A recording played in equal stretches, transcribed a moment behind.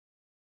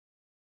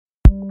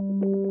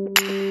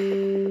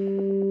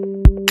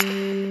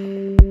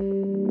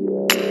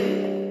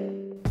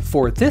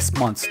For this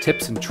month's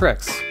tips and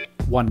tricks,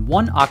 when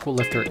one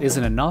Aqualifter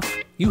isn't enough,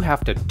 you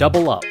have to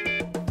double up.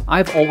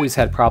 I've always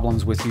had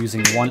problems with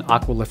using one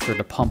Aqualifter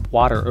to pump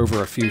water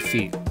over a few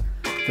feet.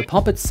 The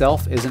pump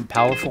itself isn't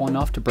powerful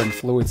enough to bring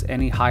fluids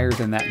any higher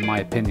than that in my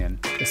opinion,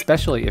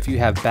 especially if you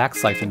have back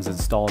siphons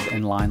installed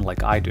inline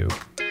like I do.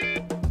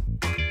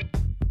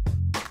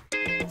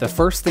 The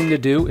first thing to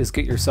do is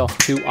get yourself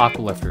two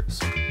Aqualifters.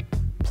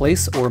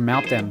 Place or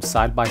mount them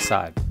side by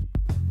side.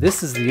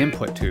 This is the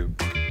input tube.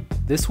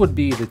 This would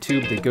be the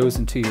tube that goes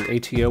into your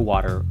ATO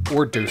water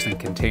or dosing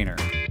container.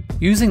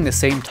 Using the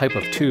same type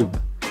of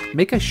tube,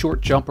 make a short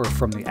jumper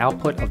from the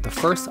output of the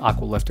first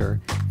Aqualifter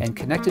and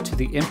connect it to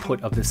the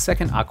input of the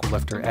second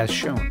Aqualifter as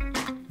shown.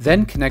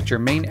 Then connect your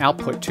main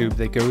output tube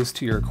that goes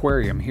to your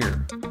aquarium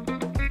here.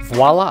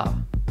 Voila!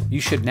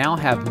 You should now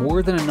have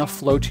more than enough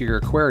flow to your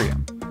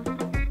aquarium.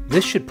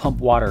 This should pump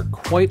water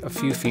quite a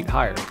few feet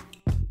higher.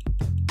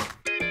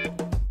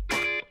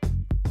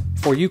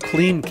 For you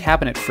clean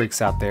cabinet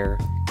freaks out there,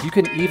 you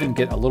can even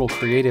get a little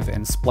creative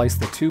and splice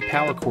the two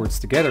power cords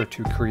together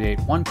to create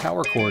one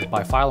power cord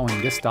by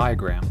following this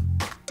diagram.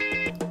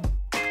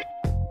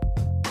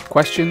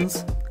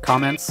 Questions,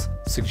 comments,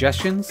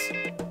 suggestions?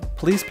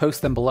 Please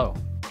post them below.